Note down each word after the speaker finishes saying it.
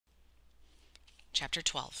Chapter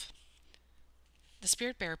 12. The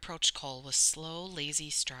spirit bear approached Cole with slow, lazy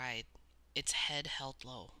stride, its head held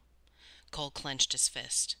low. Cole clenched his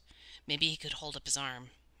fist. Maybe he could hold up his arm.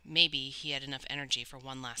 Maybe he had enough energy for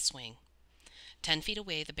one last swing. 10 feet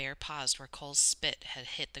away, the bear paused where Cole's spit had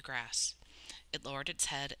hit the grass. It lowered its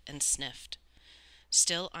head and sniffed.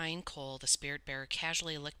 Still eyeing Cole, the spirit bear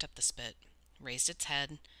casually licked up the spit, raised its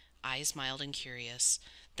head, eyes mild and curious,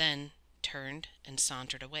 then turned and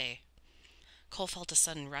sauntered away. Cole felt a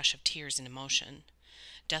sudden rush of tears and emotion.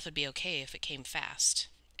 Death would be okay if it came fast,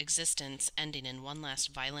 existence ending in one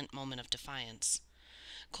last violent moment of defiance.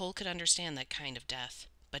 Cole could understand that kind of death,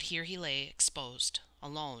 but here he lay, exposed,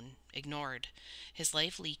 alone, ignored, his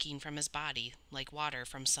life leaking from his body like water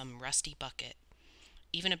from some rusty bucket.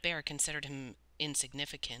 Even a bear considered him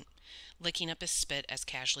insignificant, licking up his spit as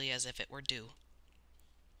casually as if it were dew.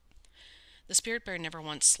 The spirit bear never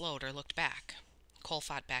once slowed or looked back. Cole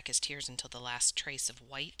fought back his tears until the last trace of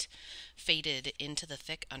white faded into the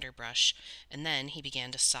thick underbrush, and then he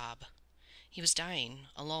began to sob. He was dying,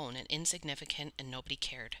 alone and insignificant, and nobody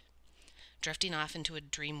cared. Drifting off into a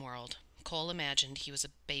dream world, Cole imagined he was a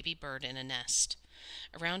baby bird in a nest.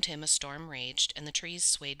 Around him a storm raged, and the trees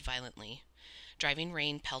swayed violently. Driving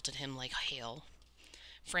rain pelted him like hail.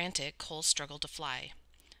 Frantic, Cole struggled to fly,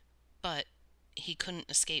 but he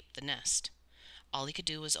couldn't escape the nest. All he could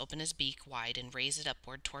do was open his beak wide and raise it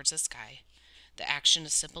upward towards the sky, the action a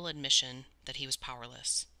simple admission that he was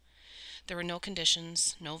powerless. There were no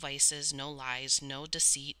conditions, no vices, no lies, no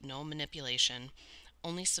deceit, no manipulation,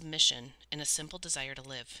 only submission and a simple desire to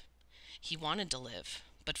live. He wanted to live,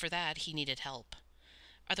 but for that he needed help.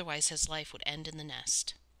 Otherwise his life would end in the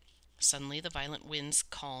nest. Suddenly the violent winds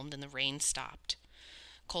calmed and the rain stopped.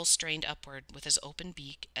 Cole strained upward with his open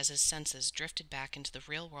beak as his senses drifted back into the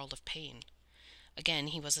real world of pain. Again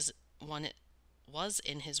he was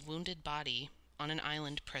in his wounded body on an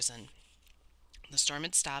island prison. The storm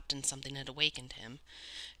had stopped and something had awakened him,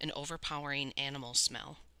 an overpowering animal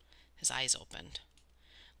smell. His eyes opened.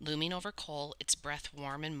 Looming over Cole, its breath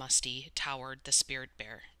warm and musty, towered the spirit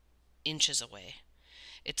bear, inches away.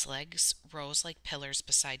 Its legs rose like pillars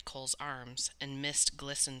beside Cole's arms, and mist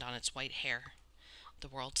glistened on its white hair. The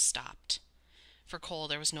world stopped. For Cole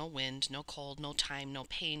there was no wind, no cold, no time, no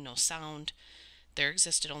pain, no sound. There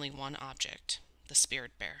existed only one object, the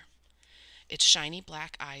spirit bear. Its shiny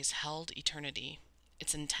black eyes held eternity.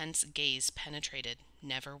 Its intense gaze penetrated,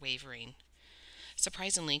 never wavering.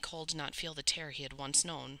 Surprisingly, Cole did not feel the terror he had once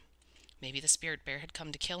known. Maybe the spirit bear had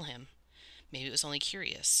come to kill him. Maybe it was only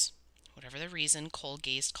curious. Whatever the reason, Cole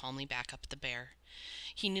gazed calmly back up at the bear.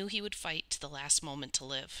 He knew he would fight to the last moment to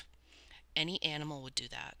live. Any animal would do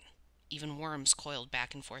that. Even worms coiled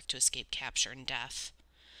back and forth to escape capture and death.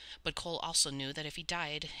 But Cole also knew that if he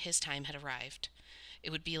died, his time had arrived.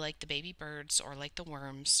 It would be like the baby birds, or like the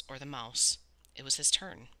worms, or the mouse. It was his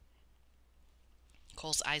turn.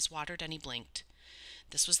 Cole's eyes watered and he blinked.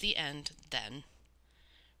 This was the end, then.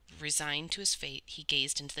 Resigned to his fate, he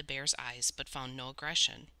gazed into the bear's eyes, but found no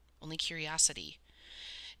aggression, only curiosity.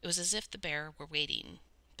 It was as if the bear were waiting.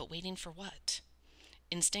 But waiting for what?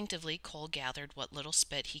 Instinctively, Cole gathered what little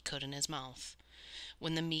spit he could in his mouth.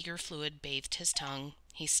 When the meager fluid bathed his tongue,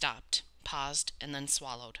 he stopped, paused, and then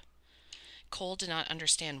swallowed. Cole did not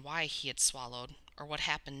understand why he had swallowed, or what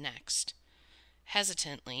happened next.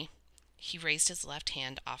 Hesitantly, he raised his left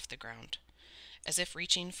hand off the ground. As if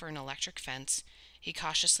reaching for an electric fence, he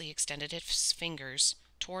cautiously extended his fingers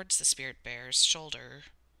towards the spirit bear's shoulder.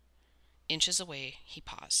 Inches away, he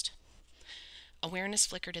paused. Awareness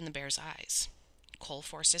flickered in the bear's eyes. Cole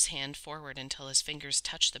forced his hand forward until his fingers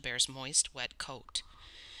touched the bear's moist, wet coat.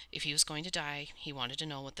 If he was going to die, he wanted to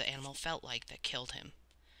know what the animal felt like that killed him.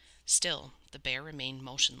 Still, the bear remained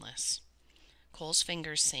motionless. Cole's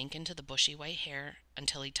fingers sank into the bushy white hair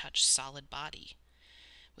until he touched solid body.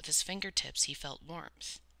 With his fingertips, he felt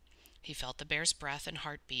warmth. He felt the bear's breath and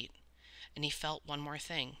heartbeat, and he felt one more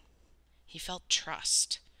thing. He felt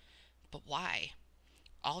trust. But why?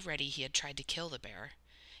 Already he had tried to kill the bear.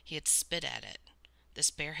 He had spit at it. This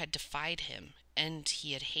bear had defied him, and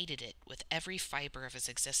he had hated it with every fiber of his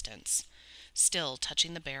existence. Still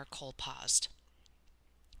touching the bear, Cole paused.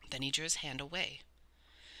 Then he drew his hand away.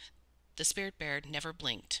 The spirit bear never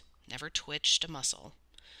blinked, never twitched a muscle.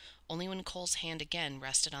 Only when Cole's hand again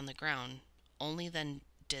rested on the ground, only then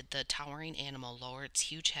did the towering animal lower its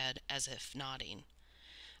huge head as if nodding.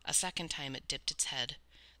 A second time it dipped its head,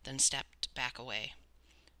 then stepped back away.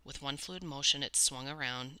 With one fluid motion it swung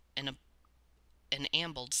around and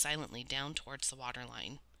ambled silently down towards the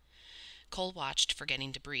waterline. Cole watched,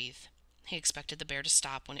 forgetting to breathe. He expected the bear to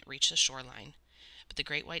stop when it reached the shoreline, but the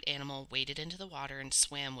great white animal waded into the water and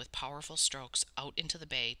swam with powerful strokes out into the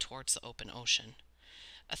bay towards the open ocean.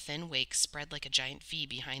 A thin wake spread like a giant V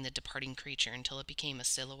behind the departing creature until it became a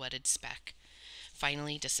silhouetted speck,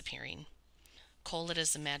 finally disappearing. Cole let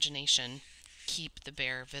his imagination keep the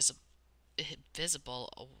bear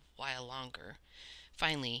visible a while longer.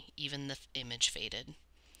 Finally, even the image faded.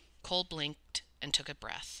 Cole blinked and took a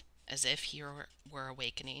breath, as if he were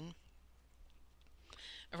awakening.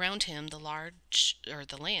 Around him, the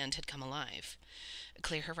land had come alive. A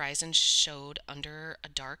clear horizon showed under a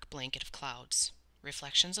dark blanket of clouds.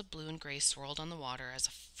 Reflections of blue and gray swirled on the water as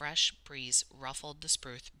a fresh breeze ruffled the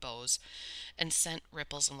spruce boughs and sent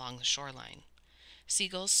ripples along the shoreline.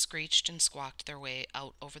 Seagulls screeched and squawked their way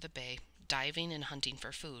out over the bay, diving and hunting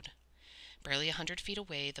for food. Barely 100 feet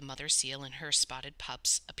away, the mother seal and her spotted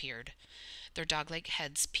pups appeared, their dog-like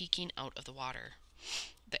heads peeking out of the water.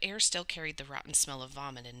 The air still carried the rotten smell of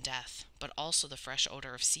vomit and death, but also the fresh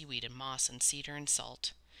odor of seaweed and moss and cedar and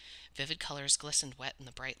salt. Vivid colors glistened wet in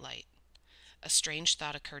the bright light. A strange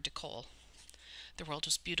thought occurred to Cole. The world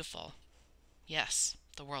was beautiful. Yes,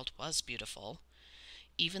 the world was beautiful.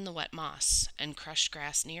 Even the wet moss and crushed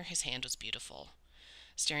grass near his hand was beautiful.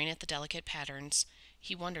 Staring at the delicate patterns,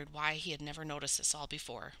 he wondered why he had never noticed this all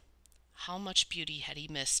before. How much beauty had he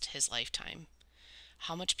missed his lifetime?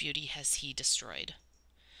 How much beauty has he destroyed?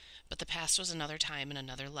 But the past was another time and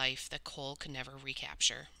another life that Cole could never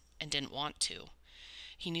recapture, and didn't want to.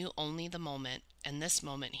 He knew only the moment, and this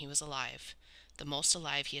moment he was alive, the most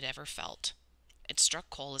alive he had ever felt. It struck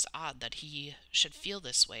Cole as odd that he should feel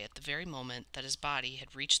this way at the very moment that his body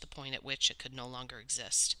had reached the point at which it could no longer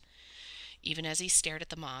exist. Even as he stared at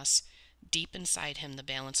the moss, deep inside him the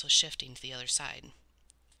balance was shifting to the other side.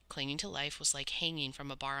 Clinging to life was like hanging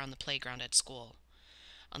from a bar on the playground at school.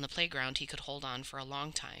 On the playground he could hold on for a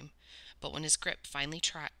long time, but when his grip finally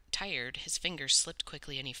tired, his fingers slipped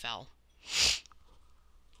quickly and he fell.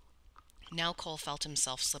 Now Cole felt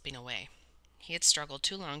himself slipping away. He had struggled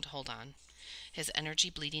too long to hold on, his energy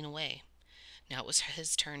bleeding away. Now it was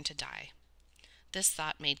his turn to die. This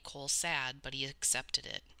thought made Cole sad, but he accepted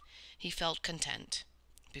it. He felt content.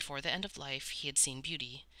 Before the end of life, he had seen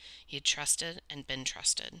beauty. He had trusted and been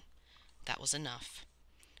trusted. That was enough.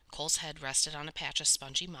 Cole's head rested on a patch of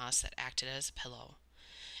spongy moss that acted as a pillow.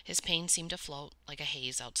 His pain seemed to float like a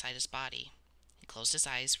haze outside his body. He closed his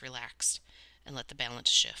eyes, relaxed, and let the balance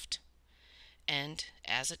shift. And,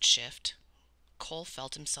 as it shifted, Cole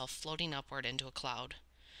felt himself floating upward into a cloud.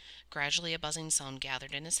 Gradually a buzzing sound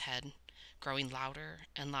gathered in his head, growing louder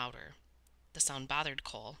and louder. The sound bothered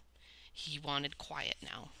Cole. He wanted quiet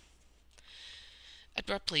now.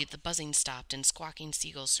 Abruptly, the buzzing stopped and squawking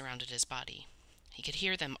seagulls surrounded his body. He could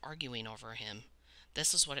hear them arguing over him.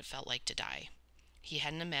 This was what it felt like to die. He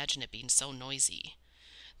hadn't imagined it being so noisy.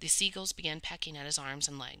 The seagulls began pecking at his arms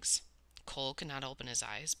and legs. Cole could not open his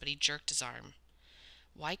eyes, but he jerked his arm.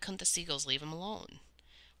 Why couldn't the seagulls leave him alone?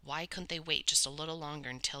 Why couldn't they wait just a little longer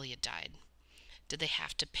until he had died? Did they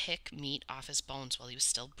have to pick meat off his bones while he was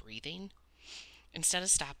still breathing? Instead of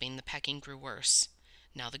stopping, the pecking grew worse.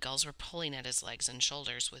 Now the gulls were pulling at his legs and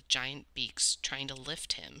shoulders with giant beaks, trying to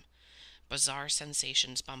lift him. Bizarre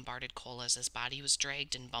sensations bombarded Cole as his body was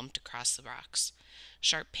dragged and bumped across the rocks.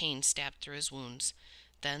 Sharp pain stabbed through his wounds.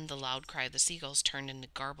 Then the loud cry of the seagulls turned into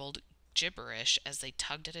garbled gibberish as they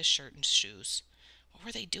tugged at his shirt and shoes. What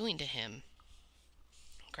were they doing to him?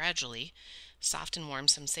 Gradually, soft and warm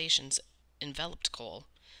sensations enveloped Cole,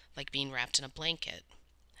 like being wrapped in a blanket.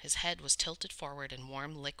 His head was tilted forward and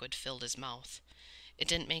warm liquid filled his mouth. It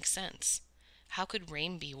didn't make sense. How could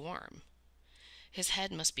rain be warm? His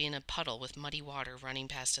head must be in a puddle with muddy water running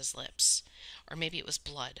past his lips. Or maybe it was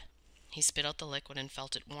blood. He spit out the liquid and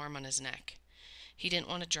felt it warm on his neck. He didn't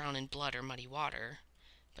want to drown in blood or muddy water.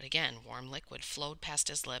 But again, warm liquid flowed past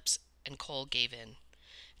his lips, and Cole gave in.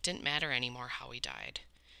 It didn't matter anymore how he died.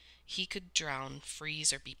 He could drown,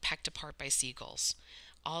 freeze, or be pecked apart by seagulls.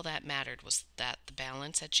 All that mattered was that the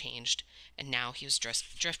balance had changed, and now he was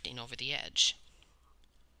drifting over the edge.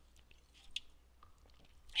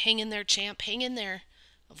 "Hang in there, champ, hang in there,"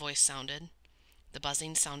 a voice sounded. The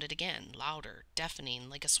buzzing sounded again, louder, deafening,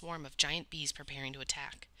 like a swarm of giant bees preparing to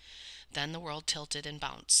attack. Then the world tilted and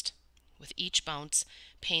bounced. With each bounce,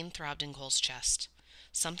 pain throbbed in Cole's chest.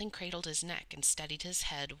 Something cradled his neck and steadied his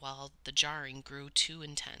head while the jarring grew too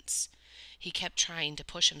intense. He kept trying to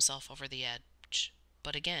push himself over the edge,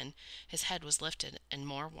 but again his head was lifted and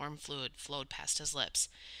more warm fluid flowed past his lips.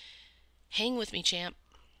 "Hang with me, champ."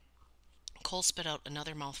 Cole spit out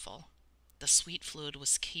another mouthful. The sweet fluid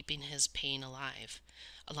was keeping his pain alive,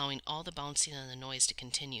 allowing all the bouncing and the noise to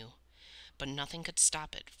continue, but nothing could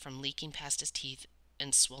stop it from leaking past his teeth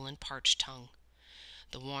and swollen, parched tongue.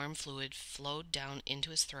 The warm fluid flowed down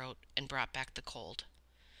into his throat and brought back the cold.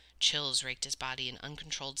 Chills raked his body in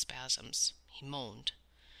uncontrolled spasms. He moaned.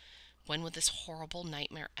 When would this horrible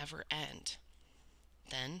nightmare ever end?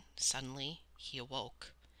 Then, suddenly, he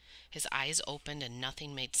awoke. His eyes opened and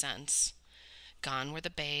nothing made sense. Gone were the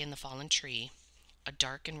bay and the fallen tree. A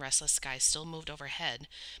dark and restless sky still moved overhead,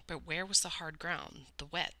 but where was the hard ground, the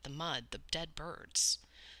wet, the mud, the dead birds?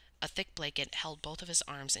 A thick blanket held both of his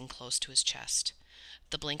arms in close to his chest.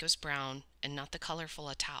 The blanket was brown and not the colorful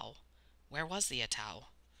Atau. Where was the Atau?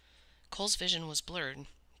 Cole's vision was blurred,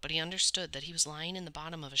 but he understood that he was lying in the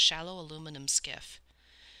bottom of a shallow aluminum skiff.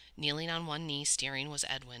 Kneeling on one knee steering was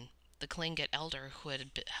Edwin, the Tlingit elder who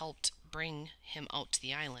had helped bring him out to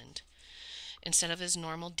the island. Instead of his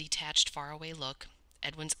normal detached faraway look,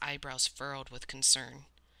 Edwin's eyebrows furrowed with concern.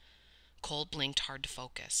 Cole blinked hard to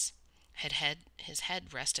focus. His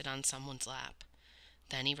head rested on someone's lap.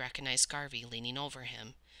 Then he recognized Garvey leaning over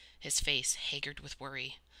him, his face haggard with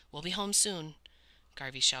worry. "We'll be home soon,"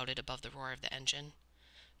 Garvey shouted above the roar of the engine.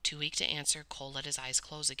 Too weak to answer, Cole let his eyes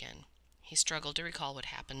close again. He struggled to recall what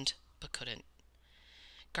happened, but couldn't.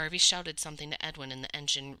 Garvey shouted something to Edwin and the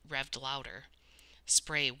engine revved louder.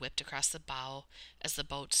 Spray whipped across the bow as the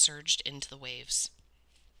boat surged into the waves.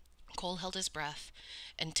 Cole held his breath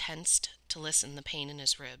and tensed to listen the pain in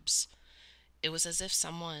his ribs. It was as if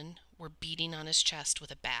someone were beating on his chest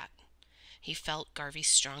with a bat. He felt Garvey's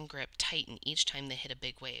strong grip tighten each time they hit a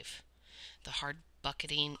big wave. The hard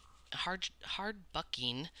bucking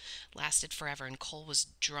lasted forever, and Cole was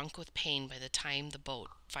drunk with pain by the time the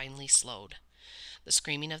boat finally slowed. The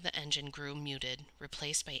screaming of the engine grew muted,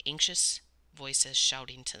 replaced by anxious voices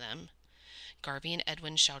shouting to them. Garvey and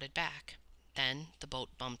Edwin shouted back. Then the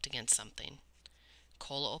boat bumped against something.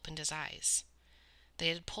 Cole opened his eyes. They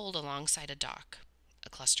had pulled alongside a dock. A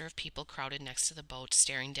cluster of people crowded next to the boat,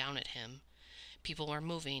 staring down at him. People were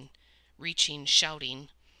moving, reaching, shouting.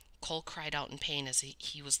 Cole cried out in pain as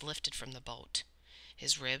he was lifted from the boat.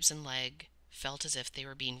 His ribs and leg felt as if they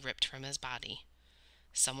were being ripped from his body.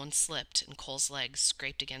 Someone slipped, and Cole's legs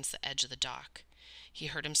scraped against the edge of the dock. He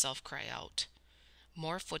heard himself cry out.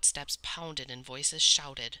 More footsteps pounded and voices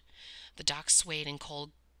shouted. The dock swayed and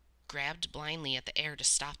Cole grabbed blindly at the air to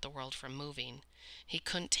stop the world from moving. He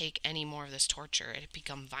couldn't take any more of this torture. It had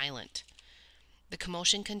become violent. The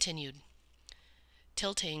commotion continued,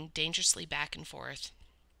 tilting dangerously back and forth.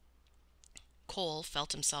 Cole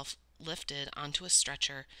felt himself lifted onto a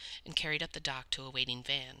stretcher and carried up the dock to a waiting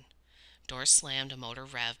van. Doors slammed, a motor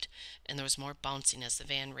revved, and there was more bouncing as the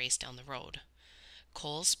van raced down the road.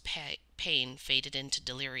 Cole's pain faded into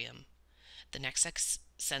delirium. The next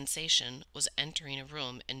sensation was entering a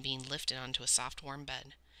room and being lifted onto a soft, warm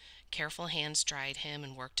bed. Careful hands dried him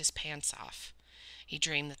and worked his pants off. He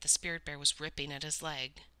dreamed that the spirit bear was ripping at his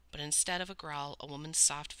leg, but instead of a growl, a woman's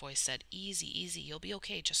soft voice said, "Easy, easy, you'll be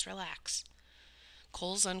okay, just relax."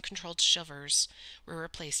 Cole's uncontrolled shivers were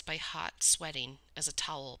replaced by hot sweating as a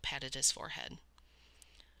towel patted his forehead.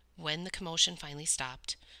 When the commotion finally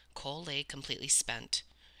stopped, Cole lay completely spent,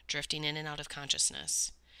 drifting in and out of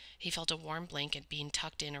consciousness. He felt a warm blanket being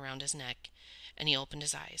tucked in around his neck, and he opened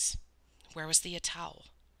his eyes. Where was the Atau?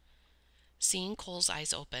 Seeing Cole's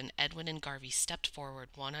eyes open, Edwin and Garvey stepped forward,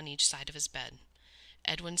 one on each side of his bed.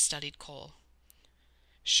 Edwin studied Cole.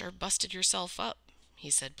 "Sure busted yourself up," he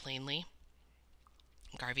said plainly.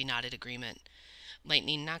 Garvey nodded agreement.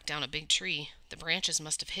 "Lightning knocked down a big tree. The branches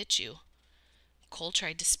must have hit you." Cole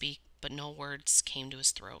tried to speak, but no words came to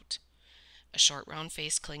his throat. A short,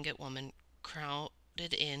 round-faced Tlingit woman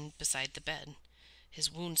crowded in beside the bed. "His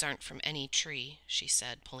wounds aren't from any tree," she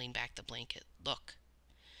said, pulling back the blanket. "Look."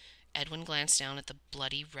 Edwin glanced down at the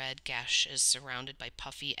bloody red gashes surrounded by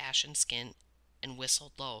puffy, ashen skin and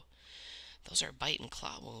whistled low. "Those are bite and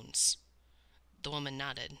claw wounds." The woman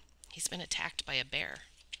nodded. "He's been attacked by a bear."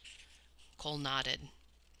 Cole nodded.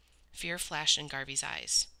 Fear flashed in Garvey's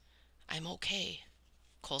eyes. "I'm okay,"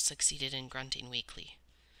 Cole succeeded in grunting weakly.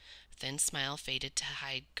 A thin smile faded to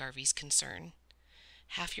hide Garvey's concern.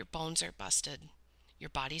 "Half your bones are busted. Your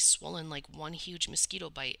body's swollen like one huge mosquito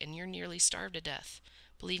bite, and you're nearly starved to death.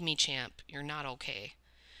 Believe me, champ, you're not okay."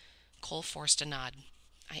 Cole forced a nod.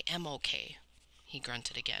 "I am okay," he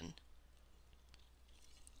grunted again.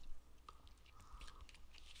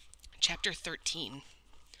 Chapter 13.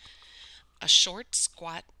 A short,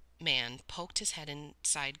 squat man poked his head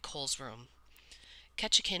inside Cole's room.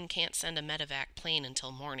 "Ketchikan can't send a medevac plane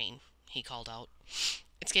until morning," he called out.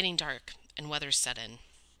 "It's getting dark, and weather's set in."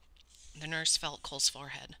 The nurse felt Cole's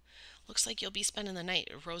forehead. "Looks like you'll be spending the night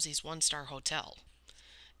at Rosie's one-star hotel."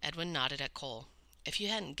 Edwin nodded at Cole. "If you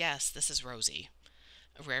hadn't guessed, this is Rosie."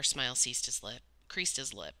 A rare smile seized his lip. creased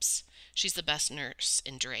his lips. She's the best nurse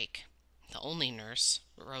in Drake. The only nurse,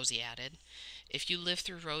 Rosie added. If you live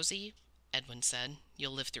through Rosie, Edwin said,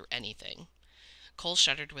 you'll live through anything. Cole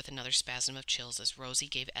shuddered with another spasm of chills as Rosie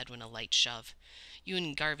gave Edwin a light shove. You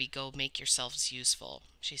and Garvey go make yourselves useful,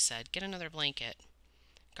 she said. Get another blanket.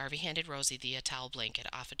 Garvey handed Rosie the towel blanket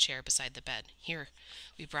off a chair beside the bed. Here,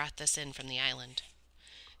 we brought this in from the island.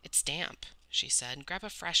 It's damp, she said. Grab a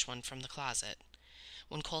fresh one from the closet.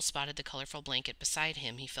 When Cole spotted the colorful blanket beside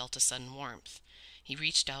him, he felt a sudden warmth. He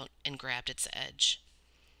reached out and grabbed its edge.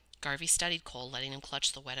 Garvey studied Cole, letting him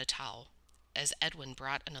clutch the wet towel, as Edwin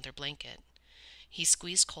brought another blanket. He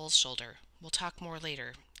squeezed Cole's shoulder. We'll talk more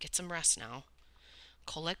later. Get some rest now.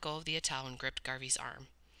 Cole let go of the towel and gripped Garvey's arm.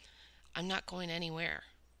 I'm not going anywhere,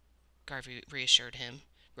 Garvey reassured him.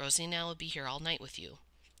 Rosie and I will be here all night with you.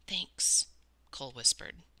 Thanks, Cole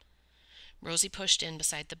whispered. Rosie pushed in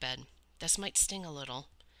beside the bed. This might sting a little.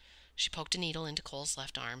 She poked a needle into Cole's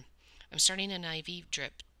left arm. I'm starting an IV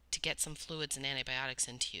drip to get some fluids and antibiotics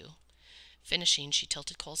into you. Finishing, she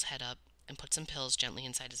tilted Cole's head up and put some pills gently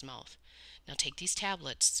inside his mouth. Now take these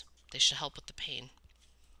tablets. They should help with the pain.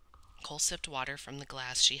 Cole sipped water from the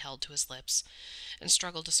glass she held to his lips and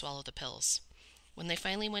struggled to swallow the pills. When they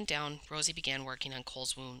finally went down, Rosie began working on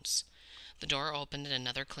Cole's wounds. The door opened and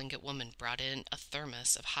another Tlingit woman brought in a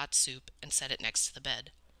thermos of hot soup and set it next to the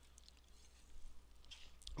bed.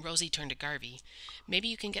 Rosie turned to Garvey. Maybe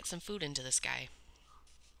you can get some food into this guy.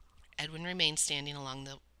 Edwin remained standing along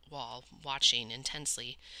the wall, watching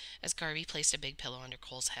intensely as Garvey placed a big pillow under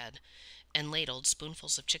Cole's head and ladled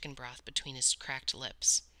spoonfuls of chicken broth between his cracked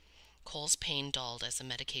lips. Cole's pain dulled as the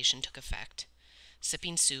medication took effect.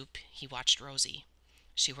 Sipping soup, he watched Rosie.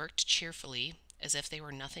 She worked cheerfully, as if there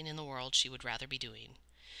were nothing in the world she would rather be doing.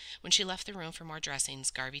 When she left the room for more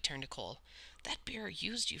dressings, Garvey turned to Cole. That bear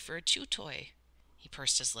used you for a chew toy. He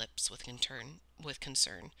pursed his lips with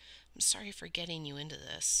concern. I'm sorry for getting you into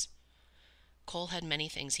this. Cole had many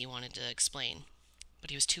things he wanted to explain,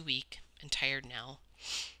 but he was too weak and tired now.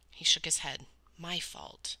 He shook his head. My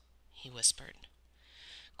fault, he whispered.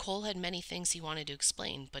 Cole had many things he wanted to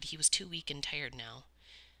explain, but he was too weak and tired now.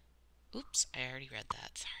 Oops, I already read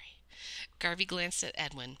that, sorry. Garvey glanced at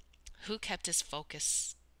Edwin, who kept his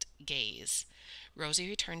focused gaze. Rosie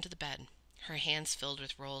returned to the bed, her hands filled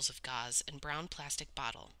with rolls of gauze and brown plastic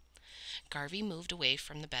bottle. Garvey moved away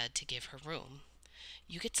from the bed to give her room.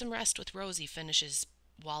 You get some rest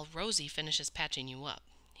while Rosie finishes patching you up,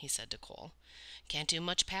 he said to Cole. Can't do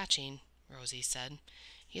much patching, Rosie said.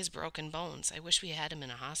 He has broken bones. I wish we had him in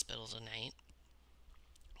a hospital tonight.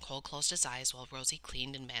 Cole closed his eyes while Rosie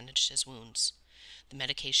cleaned and bandaged his wounds. The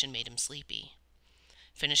medication made him sleepy.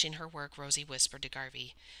 Finishing her work, Rosie whispered to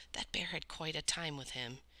Garvey, That bear had quite a time with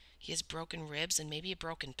him. He has broken ribs and maybe a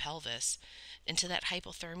broken pelvis, into that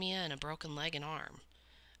hypothermia and a broken leg and arm.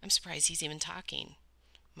 I'm surprised he's even talking.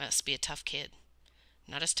 Must be a tough kid.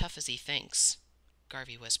 Not as tough as he thinks,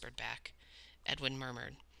 Garvey whispered back. Edwin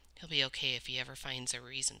murmured, He'll be okay if he ever finds a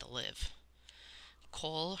reason to live.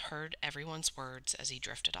 Cole heard everyone's words as he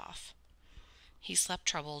drifted off. He slept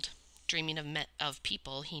troubled, dreaming of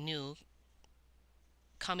people he knew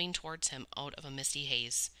coming towards him out of a misty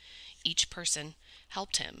haze. Each person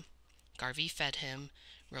helped him. Garvey fed him.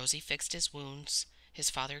 Rosie fixed his wounds.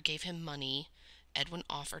 His father gave him money. Edwin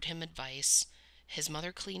offered him advice. His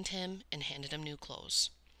mother cleaned him and handed him new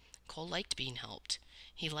clothes. Cole liked being helped.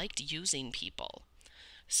 He liked using people.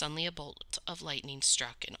 Suddenly a bolt of lightning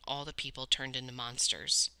struck and all the people turned into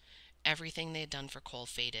monsters. Everything they had done for Cole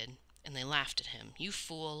faded, and they laughed at him. You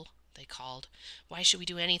fool, they called. Why should we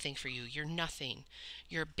do anything for you? You're nothing.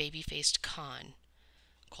 You're a baby-faced con.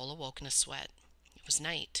 Cole awoke in a sweat. It was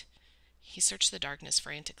night. He searched the darkness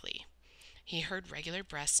frantically. He heard regular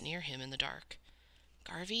breaths near him in the dark.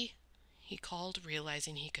 Garvey? He called,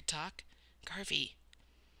 realizing he could talk. Garvey.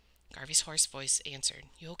 Garvey's hoarse voice answered.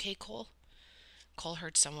 You okay, Cole? Cole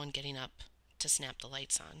heard someone getting up to snap the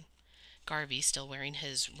lights on. Garvey, still wearing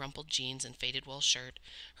his rumpled jeans and faded wool shirt,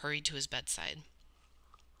 hurried to his bedside.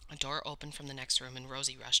 A door opened from the next room and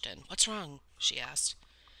Rosie rushed in. What's wrong? She asked.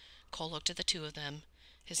 Cole looked at the two of them,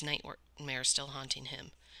 his nightmare still haunting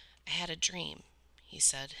him. I had a dream, he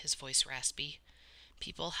said, his voice raspy.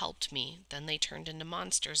 People helped me, then they turned into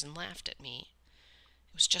monsters and laughed at me.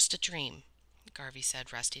 It was just a dream, Garvey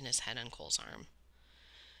said, resting his head on Cole's arm.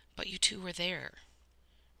 But you two were there.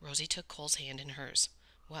 Rosie took Cole's hand in hers.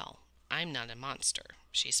 Well, I'm not a monster,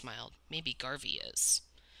 she smiled. Maybe Garvey is.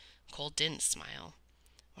 Cole didn't smile.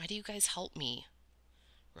 Why do you guys help me?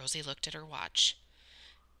 Rosie looked at her watch.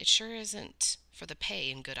 It sure isn't for the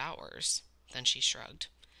pay and good hours. Then she shrugged.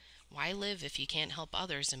 Why live if you can't help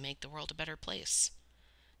others and make the world a better place?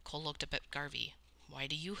 Cole looked up at Garvey. Why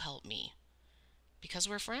do you help me? Because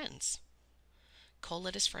we're friends. Cole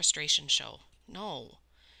let his frustration show. No,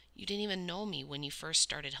 you didn't even know me when you first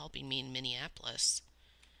started helping me in Minneapolis.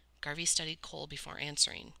 Garvey studied Cole before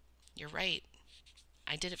answering. You're right.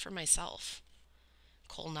 I did it for myself.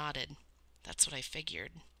 Cole nodded. That's what I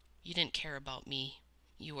figured. You didn't care about me.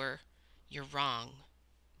 You're wrong,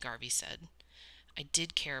 Garvey said. I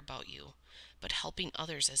did care about you, but helping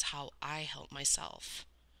others is how I help myself.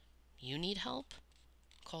 You need help?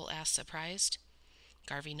 Cole asked, surprised.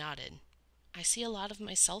 Garvey nodded. I see a lot of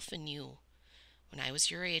myself in you. When I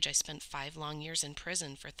was your age, I spent 5 long years in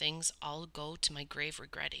prison for things I'll go to my grave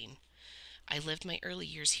regretting. I lived my early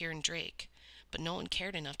years here in Drake, but no one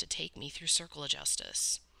cared enough to take me through Circle of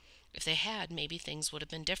Justice. If they had, maybe things would have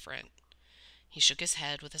been different. He shook his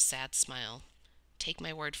head with a sad smile. Take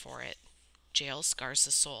my word for it. Jail scars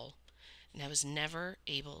the soul, and I was never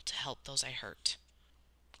able to help those I hurt.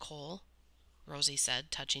 Cole, Rosie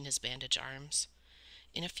said, touching his bandaged arms.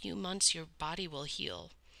 In a few months your body will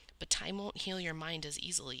heal, but time won't heal your mind as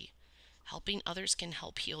easily. Helping others can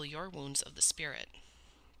help heal your wounds of the spirit.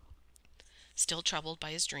 Still troubled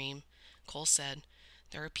by his dream, Cole said,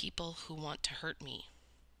 There are people who want to hurt me.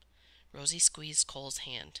 Rosie squeezed Cole's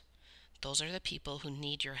hand. Those are the people who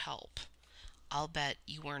need your help. I'll bet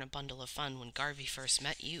you weren't a bundle of fun when Garvey first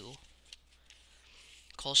met you.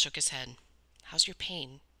 Cole shook his head. How's your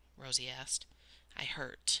pain? Rosie asked. I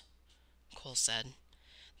hurt, Cole said.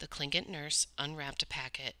 The Tlingit nurse unwrapped a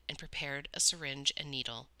packet and prepared a syringe and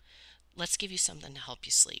needle. Let's give you something to help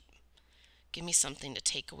you sleep. Give me something to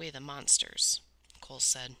take away the monsters, Cole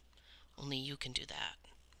said. Only you can do that,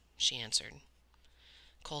 she answered.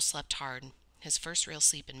 Cole slept hard, his first real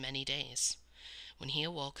sleep in many days. When he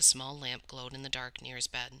awoke, a small lamp glowed in the dark near his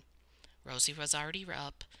bed. Rosie was already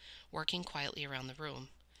up, working quietly around the room.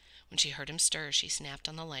 When she heard him stir, she snapped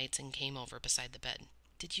on the lights and came over beside the bed.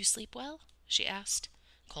 Did you sleep well? She asked.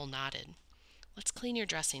 Cole nodded. Let's clean your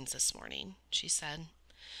dressings this morning, she said.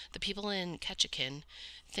 The people in Ketchikan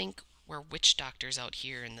think we're witch doctors out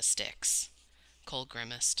here in the sticks. Cole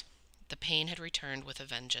grimaced. The pain had returned with a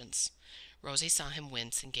vengeance. Rosie saw him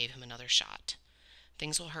wince and gave him another shot.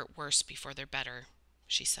 Things will hurt worse before they're better,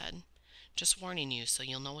 she said. Just warning you so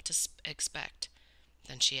you'll know what to expect.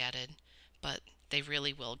 Then she added, but they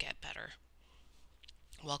really will get better.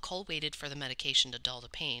 While Cole waited for the medication to dull the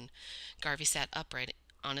pain, Garvey sat upright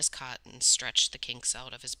on his cot and stretched the kinks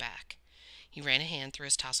out of his back. He ran a hand through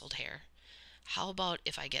his tousled hair. How about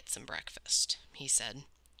if I get some breakfast? He said.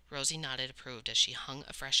 Rosie nodded, approved as she hung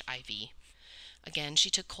a fresh IV. Again, she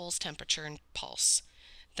took Cole's temperature and pulse.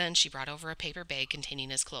 Then she brought over a paper bag containing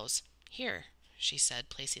his clothes. Here, she said,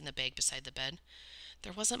 placing the bag beside the bed.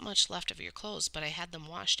 There wasn't much left of your clothes, but I had them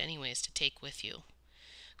washed anyways to take with you.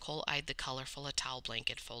 Cole eyed the colorful towel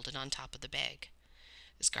blanket folded on top of the bag.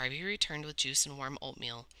 As Garvey returned with juice and warm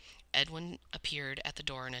oatmeal, Edwin appeared at the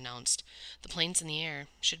door and announced, The plane's in the air.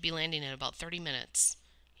 Should be landing in about 30 minutes.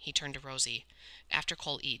 He turned to Rosie. After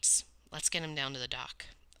Cole eats, let's get him down to the dock.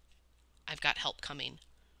 I've got help coming.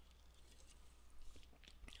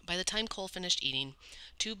 By the time Cole finished eating,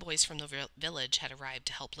 2 boys from the village had arrived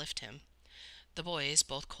to help lift him. The boys,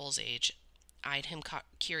 both Cole's age, eyed him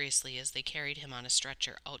curiously as they carried him on a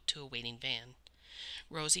stretcher out to a waiting van.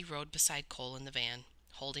 Rosie rode beside Cole in the van,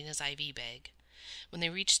 holding his IV bag. When they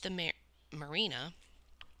reached the marina,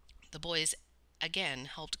 the boys again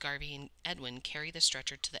helped Garvey and Edwin carry the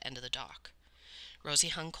stretcher to the end of the dock. Rosie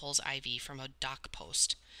hung Cole's IV from a dock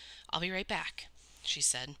post. I'll be right back, she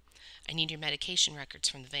said. I need your medication records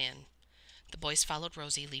from the van. The boys followed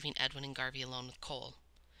Rosie, leaving Edwin and Garvey alone with Cole.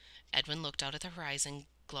 Edwin looked out at the horizon,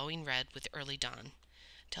 glowing red with early dawn.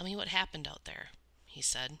 Tell me what happened out there, he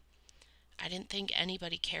said. I didn't think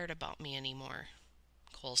anybody cared about me anymore,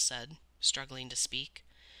 Cole said, struggling to speak.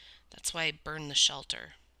 That's why I burned the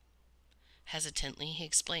shelter. Hesitantly, he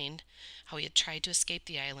explained how he had tried to escape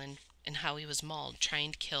the island and how he was mauled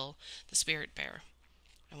trying to kill the spirit bear.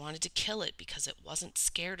 I wanted to kill it because it wasn't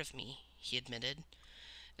scared of me, he admitted.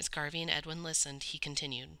 As Garvey and Edwin listened, he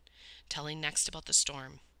continued, telling next about the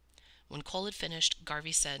storm. When Cole had finished,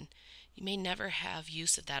 Garvey said, You may never have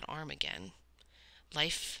use of that arm again.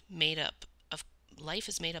 Life is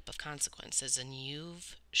made up of consequences, and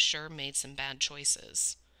you've sure made some bad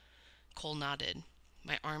choices. Cole nodded.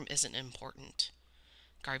 My arm isn't important.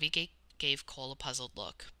 Garvey gave Cole a puzzled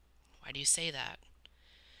look. Why do you say that?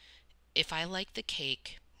 If I like the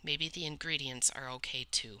cake, maybe the ingredients are okay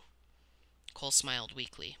too. Cole smiled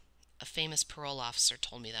weakly. A famous parole officer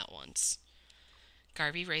told me that once.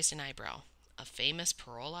 Garvey raised an eyebrow. A famous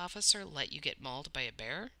parole officer let you get mauled by a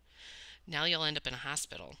bear? Now you'll end up in a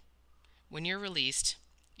hospital. When you're released,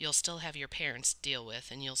 You'll still have your parents to deal with,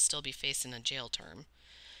 and you'll still be facing a jail term.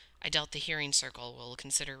 I doubt the hearing circle will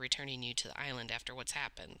consider returning you to the island after what's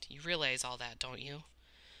happened. You realize all that, don't you?"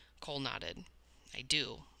 Cole nodded. "I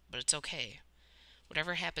do, but it's okay.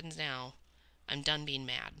 Whatever happens now, I'm done being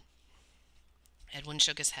mad." Edwin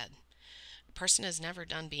shook his head. "A person is never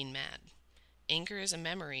done being mad. Anger is a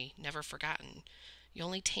memory never forgotten. You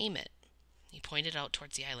only tame it." He pointed out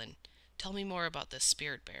towards the island. "Tell me more about this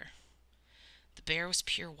spirit bear." "The bear was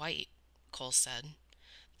pure white," Cole said.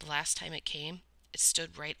 "The last time it came, it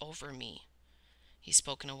stood right over me." He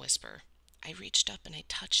spoke in a whisper. "I reached up and I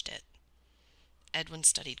touched it." Edwin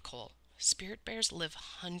studied Cole. "Spirit bears live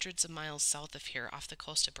hundreds of miles south of here off the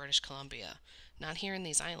coast of British Columbia, not here in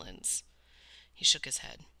these islands." He shook his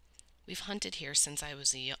head. "We've hunted here since I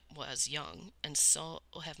was young, and so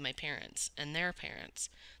have my parents, and their parents.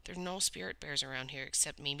 There are no spirit bears around here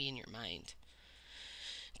except maybe in your mind."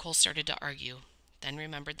 Cole started to argue, then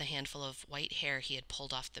remembered the handful of white hair he had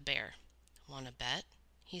pulled off the bear. "Want to bet?"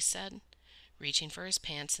 he said, reaching for his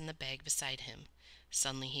pants in the bag beside him.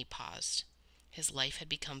 Suddenly he paused. His life had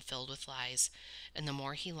become filled with lies, and the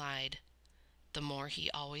more he lied, the more he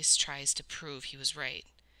always tries to prove he was right.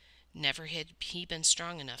 Never had he been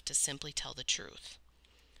strong enough to simply tell the truth.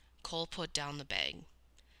 Cole put down the bag.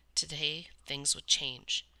 Today, things would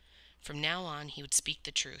change. From now on, he would speak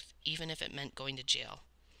the truth, even if it meant going to jail.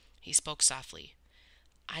 He spoke softly.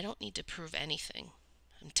 "I don't need to prove anything.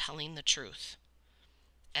 I'm telling the truth."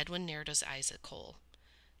 Edwin narrowed his eyes at Cole.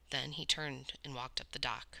 Then he turned and walked up the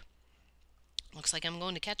dock. "Looks like I'm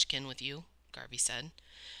going to Ketchikan with you," Garvey said.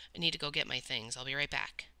 "I need to go get my things. I'll be right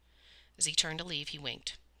back." As he turned to leave, he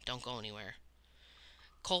winked. "Don't go anywhere."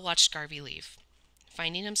 Cole watched Garvey leave.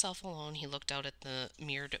 Finding himself alone, he looked out at the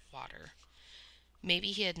mirrored water.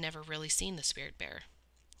 Maybe he had never really seen the spirit bear.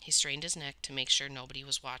 He strained his neck to make sure nobody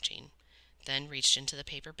was watching, then reached into the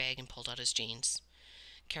paper bag and pulled out his jeans.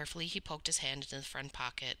 Carefully, he poked his hand into the front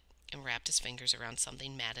pocket and wrapped his fingers around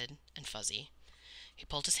something matted and fuzzy. He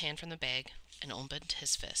pulled his hand from the bag and opened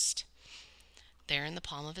his fist. There in the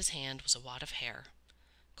palm of his hand was a wad of hair.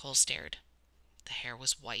 Cole stared. The hair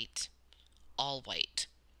was white. All white.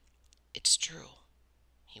 "It's true,"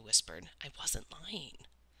 he whispered. "I wasn't lying."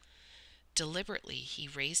 Deliberately, he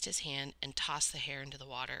raised his hand and tossed the hair into the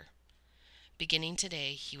water. Beginning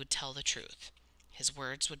today, he would tell the truth. His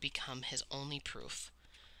words would become his only proof.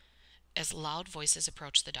 As loud voices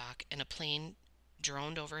approached the dock and a plane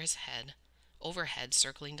droned overhead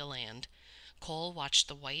circling to land, Cole watched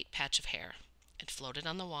the white patch of hair. It floated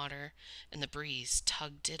on the water, and the breeze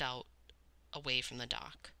tugged it out away from the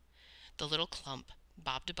dock. The little clump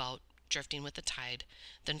bobbed about, drifting with the tide,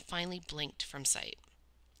 then finally blinked from sight.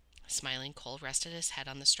 Smiling, Cole rested his head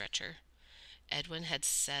on the stretcher. Edwin had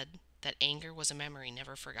said that anger was a memory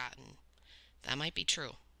never forgotten. That might be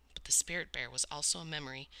true, but the spirit bear was also a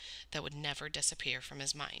memory that would never disappear from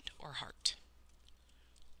his mind or heart.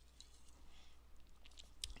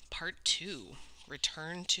 Part 2.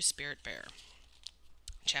 Return to Spirit Bear.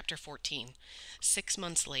 Chapter 14. 6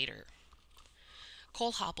 months later.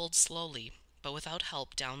 Cole hobbled slowly, but without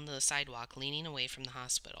help, down the sidewalk, leaning away from the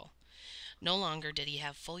hospital. No longer did he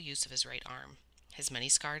have full use of his right arm. His many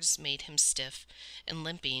scars made him stiff, and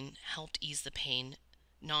limping helped ease the pain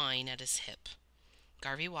gnawing at his hip.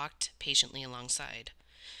 Garvey walked patiently alongside.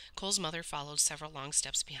 Cole's mother followed several long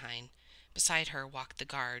steps behind. Beside her walked the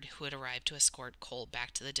guard who had arrived to escort Cole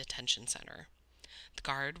back to the detention center. The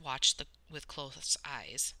guard watched with close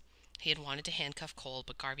eyes. He had wanted to handcuff Cole,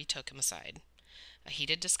 but Garvey took him aside. A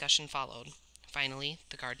heated discussion followed. Finally,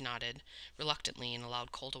 the guard nodded reluctantly and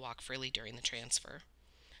allowed Cole to walk freely during the transfer.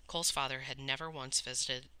 Cole's father had never once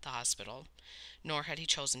visited the hospital, nor had he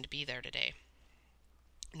chosen to be there today.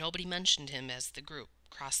 Nobody mentioned him as the group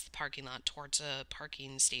crossed the parking lot towards a parked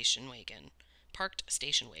station wagon.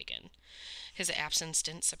 His absence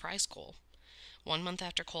didn't surprise Cole. 1 month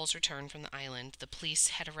after Cole's return from the island, the police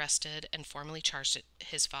had arrested and formally charged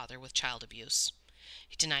his father with child abuse.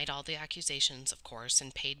 He denied all the accusations, of course,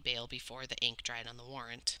 and paid bail before the ink dried on the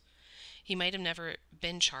warrant. He might have never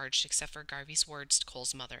been charged except for Garvey's words to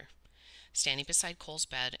Cole's mother. Standing beside Cole's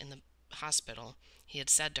bed in the hospital, he had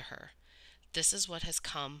said to her, "This is what has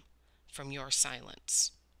come from your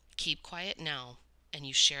silence. Keep quiet now, and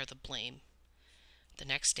you share the blame." The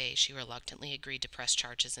next day, she reluctantly agreed to press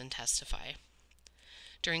charges and testify.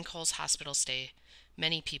 During Cole's hospital stay,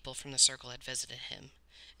 many people from the circle had visited him,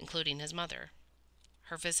 including his mother.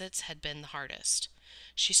 Her visits had been the hardest.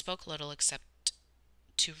 She spoke little except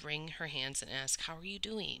to wring her hands and ask, "How are you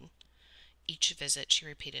doing?" Each visit she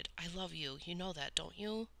repeated, "I love you. You know that, don't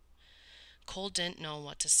you?" Cole didn't know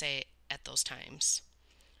what to say at those times.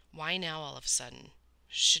 Why now all of a sudden?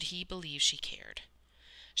 Should he believe she cared?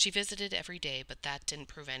 She visited every day, but that didn't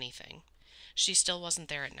prove anything. She still wasn't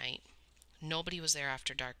there at night. Nobody was there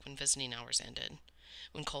after dark when visiting hours ended,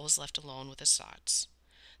 when Cole was left alone with his thoughts.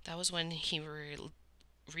 That was when he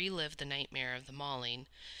relived the nightmare of the mauling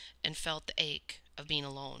and felt the ache of being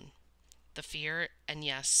alone, the fear, and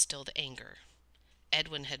yes, still the anger.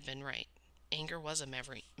 Edwin had been right. Anger was a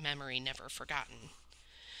memory never forgotten.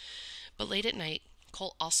 But late at night,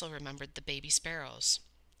 Cole also remembered the baby sparrows.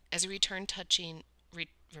 As he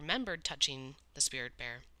remembered touching the spirit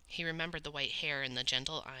bear, he remembered the white hair and the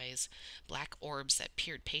gentle eyes, black orbs that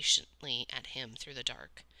peered patiently at him through the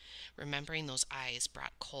dark. Remembering those eyes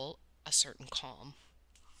brought Cole a certain calm.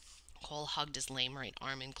 Cole hugged his lame right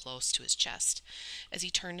arm in close to his chest as he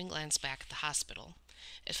turned and glanced back at the hospital.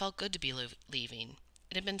 It felt good to be leaving.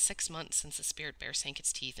 It had been 6 months since the spirit bear sank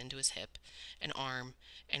its teeth into his hip and arm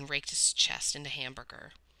and raked his chest into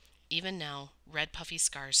hamburger. Even now, red puffy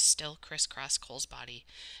scars still crisscrossed Cole's body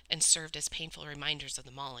and served as painful reminders of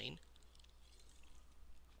the mauling.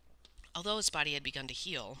 Although his body had begun to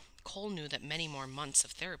heal, Cole knew that many more months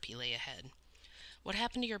of therapy lay ahead. What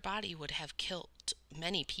happened to your body would have killed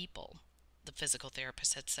many people, the physical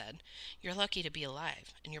therapist had said. You're lucky to be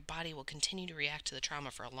alive, and your body will continue to react to the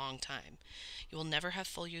trauma for a long time. You will never have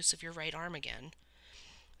full use of your right arm again.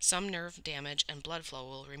 Some nerve damage and blood flow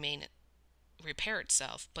will repair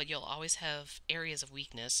itself, but you'll always have areas of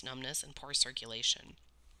weakness, numbness, and poor circulation.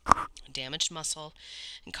 Damaged muscle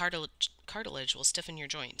and cartilage will stiffen your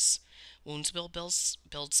joints. Wounds will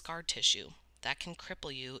build scar tissue. That can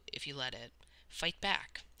cripple you if you let it. Fight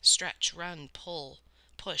back. Stretch, run, pull,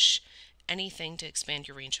 push. Anything to expand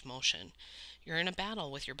your range of motion. You're in a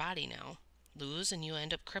battle with your body now. Lose and you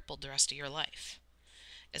end up crippled the rest of your life.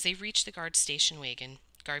 As they reached the guard station wagon,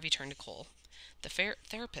 Garvey turned to Cole. The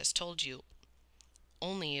therapist told you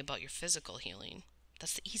only about your physical healing.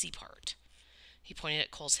 That's the easy part. He pointed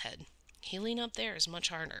at Cole's head. Healing up there is much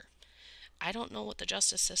harder. I don't know what the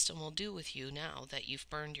justice system will do with you now that you've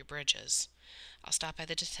burned your bridges. I'll stop by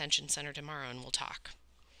the detention center tomorrow and we'll talk.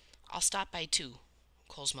 I'll stop by too,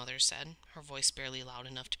 Cole's mother said, her voice barely loud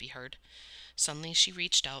enough to be heard. Suddenly she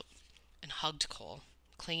reached out and hugged Cole,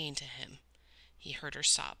 clinging to him. He heard her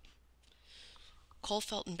sob. Cole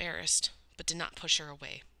felt embarrassed, but did not push her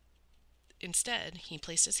away. Instead, he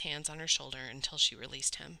placed his hands on her shoulder until she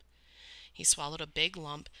released him. He swallowed a big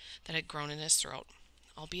lump that had grown in his throat.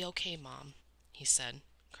 I'll be okay, Mom, he said,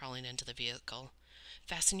 crawling into the vehicle.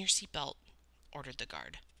 Fasten your seatbelt, ordered the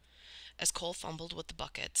guard. As Cole fumbled with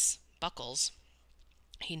the buckles,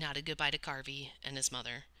 he nodded goodbye to Garvey and his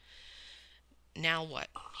mother. Now what?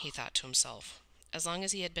 He thought to himself. As long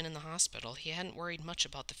as he had been in the hospital, he hadn't worried much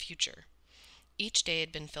about the future. Each day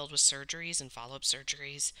had been filled with surgeries and follow-up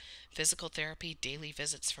surgeries, physical therapy, daily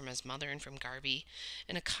visits from his mother and from Garvey,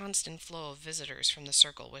 and a constant flow of visitors from the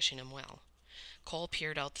circle wishing him well. Cole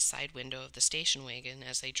peered out the side window of the station wagon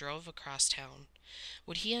as they drove across town.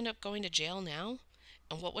 Would he end up going to jail now?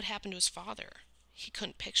 And what would happen to his father? He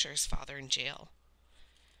couldn't picture his father in jail.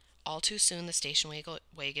 All too soon, the station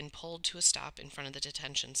wagon pulled to a stop in front of the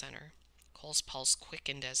detention center. Cole's pulse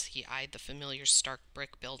quickened as he eyed the familiar stark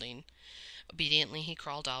brick building. Obediently, he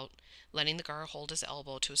crawled out, letting the guard hold his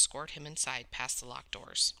elbow to escort him inside past the locked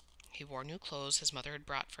doors. He wore new clothes his mother had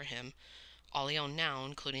brought for him. All he owned now,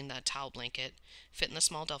 including the towel blanket, fit in the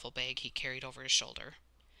small duffel bag he carried over his shoulder.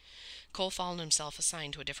 Cole found himself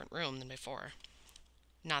assigned to a different room than before.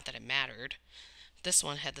 Not that it mattered. This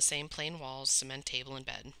one had the same plain walls, cement table, and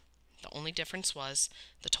bed. The only difference was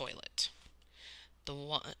the toilet.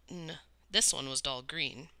 This one was dull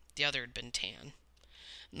green. The other had been tan.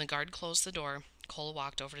 When the guard closed the door, Cole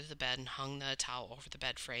walked over to the bed and hung the towel over the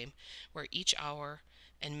bed frame, where each hour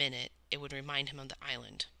and minute it would remind him of the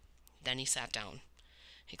island. Then he sat down.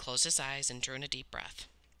 He closed his eyes and drew in a deep breath.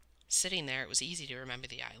 Sitting there, it was easy to remember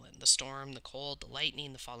the island, the storm, the cold, the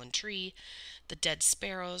lightning, the fallen tree, the dead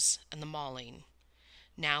sparrows, and the mauling.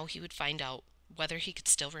 Now he would find out whether he could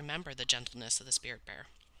still remember the gentleness of the spirit bear.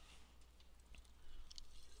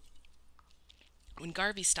 When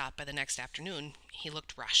Garvey stopped by the next afternoon, he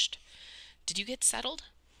looked rushed. Did you get settled?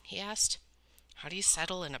 He asked. How do you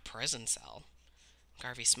settle in a prison cell?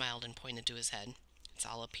 Garvey smiled and pointed to his head. It's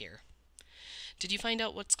all up here. Did you find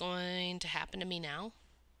out what's going to happen to me now?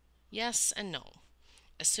 Yes and no.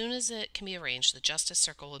 As soon as it can be arranged, the Justice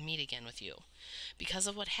Circle will meet again with you. Because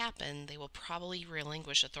of what happened, they will probably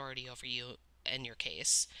relinquish authority over you and your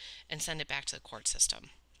case and send it back to the court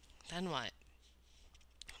system. Then what?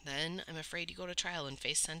 Then I'm afraid you go to trial and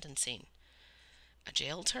face sentencing. A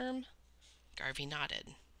jail term? Garvey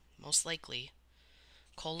nodded. Most likely.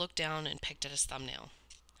 Cole looked down and picked at his thumbnail.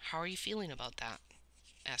 How are you feeling about that?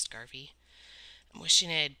 asked Garvey. I'm wishing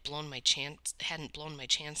I hadn't blown my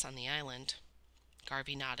chance on the island.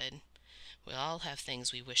 Garvey nodded. We all have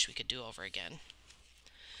things we wish we could do over again.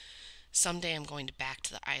 Someday I'm going back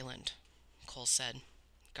to the island, Cole said.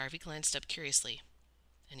 Garvey glanced up curiously.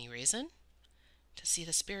 Any reason? To see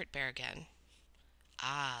the spirit bear again.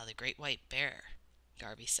 Ah, the great white bear,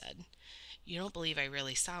 Garvey said. You don't believe I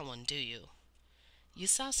really saw one, do you? You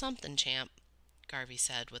saw something, champ, Garvey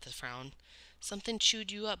said with a frown. Something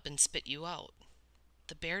chewed you up and spit you out.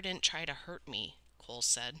 The bear didn't try to hurt me, Cole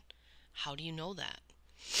said. How do you know that?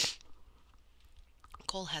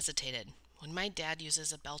 Cole hesitated. When my dad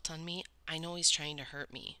uses a belt on me, I know he's trying to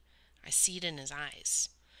hurt me. I see it in his eyes.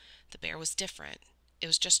 The bear was different. It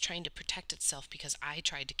was just trying to protect itself because I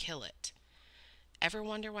tried to kill it. Ever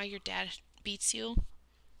wonder why your dad beats you?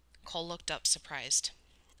 Cole looked up, surprised.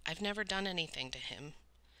 I've never done anything to him.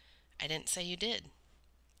 I didn't say you did.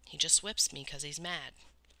 He just whips me 'cause he's mad.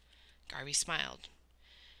 Garvey smiled.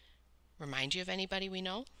 Remind you of anybody we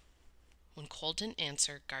know? When Cole didn't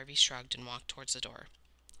answer, Garvey shrugged and walked towards the door.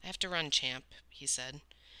 I have to run, champ, he said.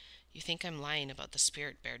 You think I'm lying about the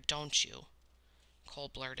spirit bear, don't you? Cole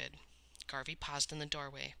blurted. Garvey paused in the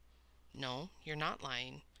doorway. No, you're not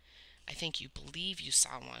lying. I think you believe you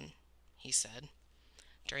saw one, he said.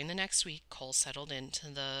 During the next week, Cole settled into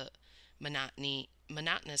the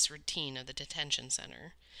monotonous routine of the detention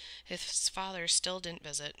center. His father still didn't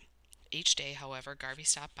visit. Each day, however, Garvey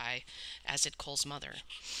stopped by, as did Cole's mother.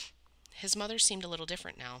 His mother seemed a little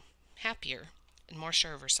different now, happier and more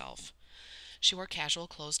sure of herself. She wore casual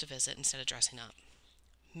clothes to visit instead of dressing up.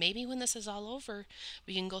 Maybe when this is all over,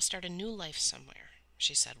 we can go start a new life somewhere,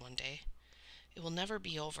 she said one day. It will never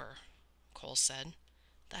be over, Cole said.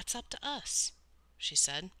 That's up to us, she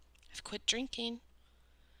said. I've quit drinking.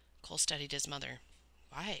 Cole studied his mother.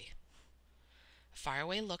 Why? A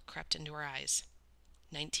faraway look crept into her eyes.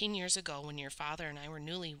 19 years ago, when your father and I were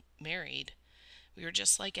newly married, we were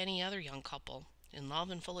just like any other young couple, in love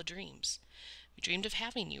and full of dreams. We dreamed of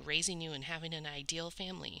having you, raising you, and having an ideal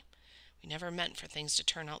family. We never meant for things to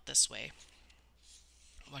turn out this way.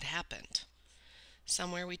 What happened?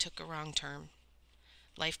 Somewhere we took a wrong turn.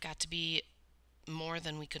 Life got to be more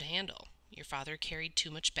than we could handle. Your father carried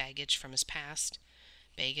too much baggage from his past,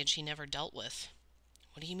 baggage he never dealt with.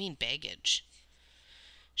 What do you mean, baggage?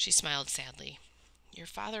 She smiled sadly. Your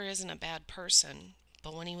father isn't a bad person,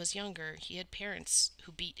 but when he was younger, he had parents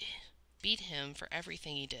who beat him for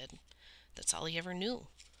everything he did. That's all he ever knew.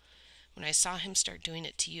 When I saw him start doing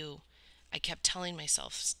it to you, I kept telling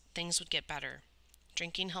myself things would get better.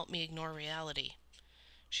 Drinking helped me ignore reality.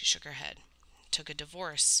 She shook her head. It took a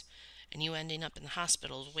divorce, and you ending up in the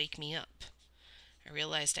hospital to wake me up. I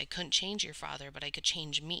realized I couldn't change your father, but I could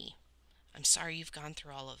change me. I'm sorry you've gone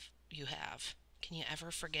through all of you have. Can you ever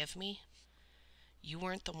forgive me? You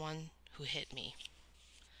weren't the one who hit me.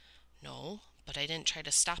 No, but I didn't try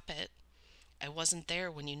to stop it. I wasn't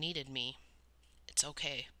there when you needed me. It's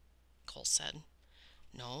okay, Cole said.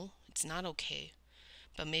 No, it's not okay,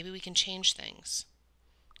 but maybe we can change things.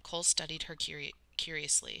 Cole studied her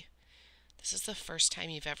curiously. This is the first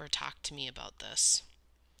time you've ever talked to me about this.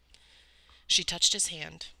 She touched his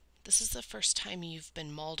hand. This is the first time you've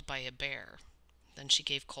been mauled by a bear. Then she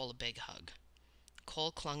gave Cole a big hug.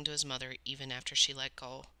 Cole clung to his mother even after she let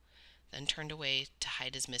go, then turned away to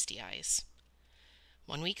hide his misty eyes.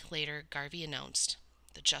 1 week later, Garvey announced,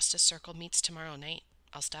 The Justice Circle meets tomorrow night.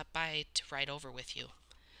 I'll stop by to ride over with you.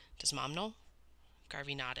 Does Mom know?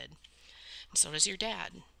 Garvey nodded. And so does your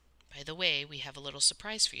dad. By the way, we have a little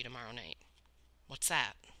surprise for you tomorrow night. What's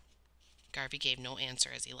that? Garvey gave no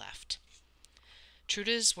answer as he left. True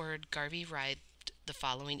to his word, Garvey arrived the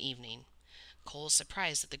following evening. Cole was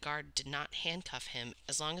surprised that the guard did not handcuff him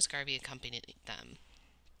as long as Garvey accompanied them.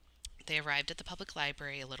 They arrived at the public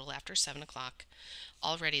library a little after 7 o'clock.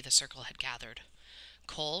 Already the circle had gathered.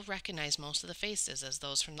 Cole recognized most of the faces as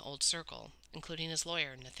those from the old circle, including his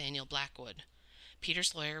lawyer, Nathaniel Blackwood.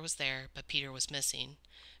 Peter's lawyer was there, but Peter was missing,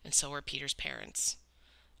 and so were Peter's parents.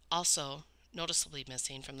 Also, noticeably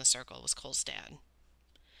missing from the circle was Cole's dad.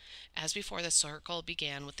 As before, the circle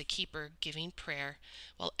began with the keeper giving prayer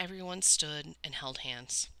while everyone stood and held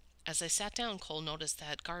hands. As they sat down, Cole noticed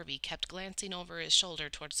that Garvey kept glancing over his shoulder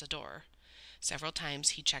towards the door. Several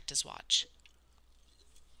times he checked his watch.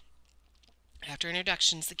 After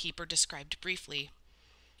introductions, the keeper described briefly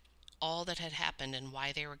all that had happened and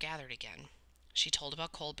why they were gathered again. She told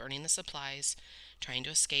about Cole burning the supplies, trying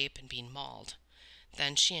to escape, and being mauled.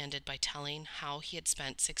 Then she ended by telling how he had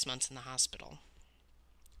spent 6 months in the hospital.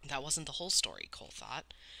 That wasn't the whole story, Cole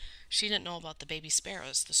thought. She didn't know about the baby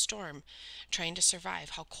sparrows, the storm, trying to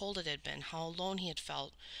survive, how cold it had been, how alone he had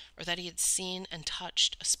felt, or that he had seen and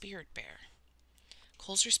touched a spirit bear.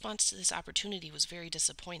 Cole's response to this opportunity was very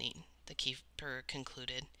disappointing, the keeper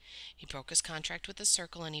concluded. He broke his contract with the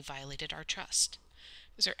circle and he violated our trust.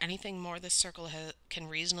 Is there anything more this circle can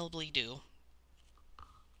reasonably do?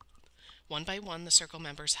 One by one, the circle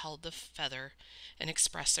members held the feather and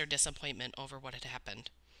expressed their disappointment over what had happened.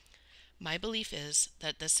 My belief is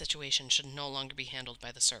that this situation should no longer be handled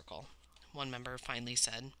by the circle, one member finally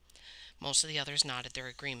said. Most of the others nodded their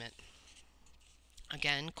agreement.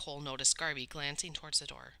 Again, Cole noticed Garvey glancing towards the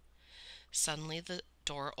door. Suddenly the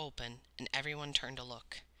door opened and everyone turned to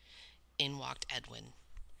look. In walked Edwin.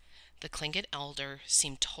 The Tlingit elder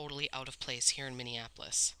seemed totally out of place here in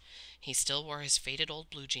Minneapolis. He still wore his faded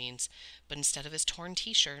old blue jeans, but instead of his torn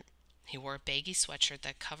t-shirt, he wore a baggy sweatshirt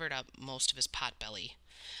that covered up most of his pot belly.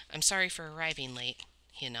 "I'm sorry for arriving late,"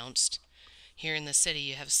 he announced. "Here in the city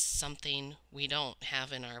you have something we don't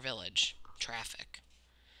have in our village: traffic."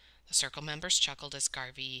 The circle members chuckled as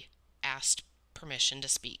Garvey asked permission to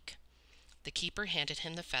speak. The keeper handed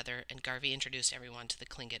him the feather and Garvey introduced everyone to the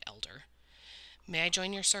Tlingit elder. "May I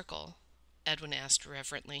join your circle?" Edwin asked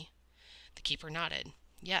reverently. The keeper nodded.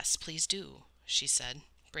 "Yes, please do," she said,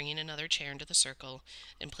 bringing another chair into the circle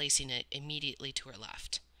and placing it immediately to her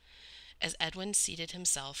left. As Edwin seated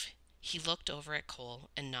himself, he looked over at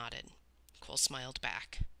Cole and nodded. Cole smiled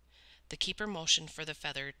back. The keeper motioned for the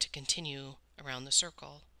feather to continue around the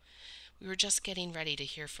circle. "We were just getting ready to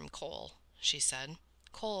hear from Cole," she said.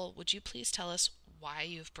 "Cole, would you please tell us why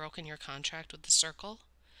you've broken your contract with the circle?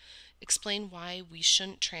 Explain why we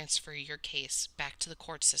shouldn't transfer your case back to the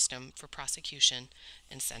court system for prosecution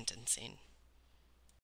and sentencing."